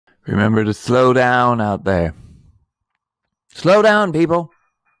Remember to slow down out there. Slow down, people.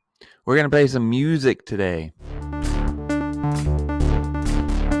 We're going to play some music today.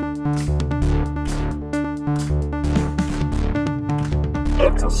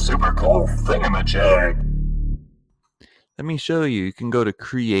 It's a super cool Thingamajig. Let me show you. You can go to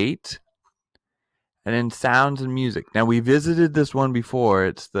Create and then Sounds and Music. Now, we visited this one before.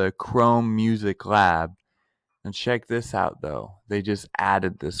 It's the Chrome Music Lab. And check this out, though. They just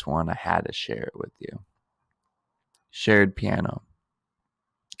added this one. I had to share it with you. Shared piano.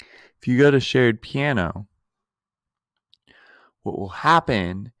 If you go to shared piano, what will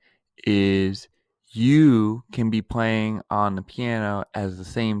happen is you can be playing on the piano at the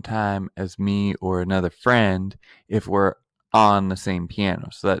same time as me or another friend if we're on the same piano.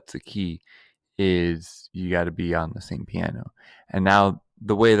 So that's the key, is you got to be on the same piano. And now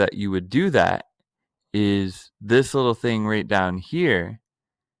the way that you would do that is this little thing right down here.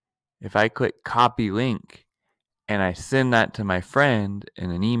 If I click copy link and I send that to my friend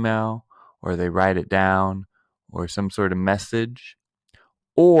in an email, or they write it down, or some sort of message,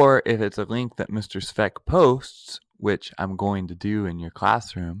 or if it's a link that Mr. Svec posts, which I'm going to do in your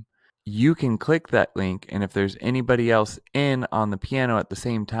classroom, you can click that link, and if there's anybody else in on the piano at the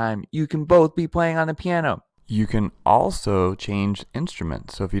same time, you can both be playing on the piano. You can also change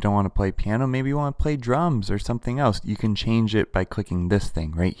instruments. So if you don't want to play piano, maybe you want to play drums or something else, you can change it by clicking this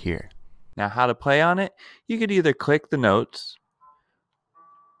thing right here. Now, how to play on it? You could either click the notes,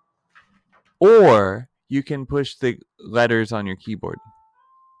 or you can push the letters on your keyboard.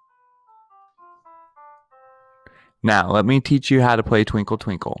 Now, let me teach you how to play Twinkle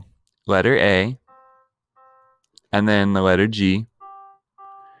Twinkle. Letter A, and then the letter G,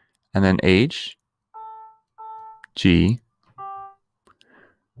 and then H, G,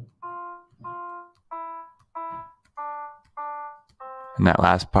 and that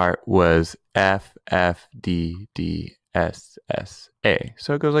last part was F, F, D, D, S, S, A.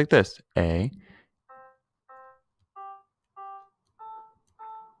 So it goes like this. A,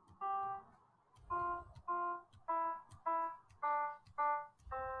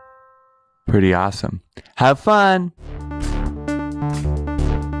 pretty awesome. Have fun!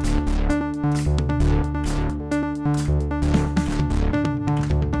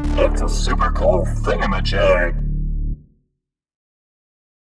 It's a super cool Thingamajig.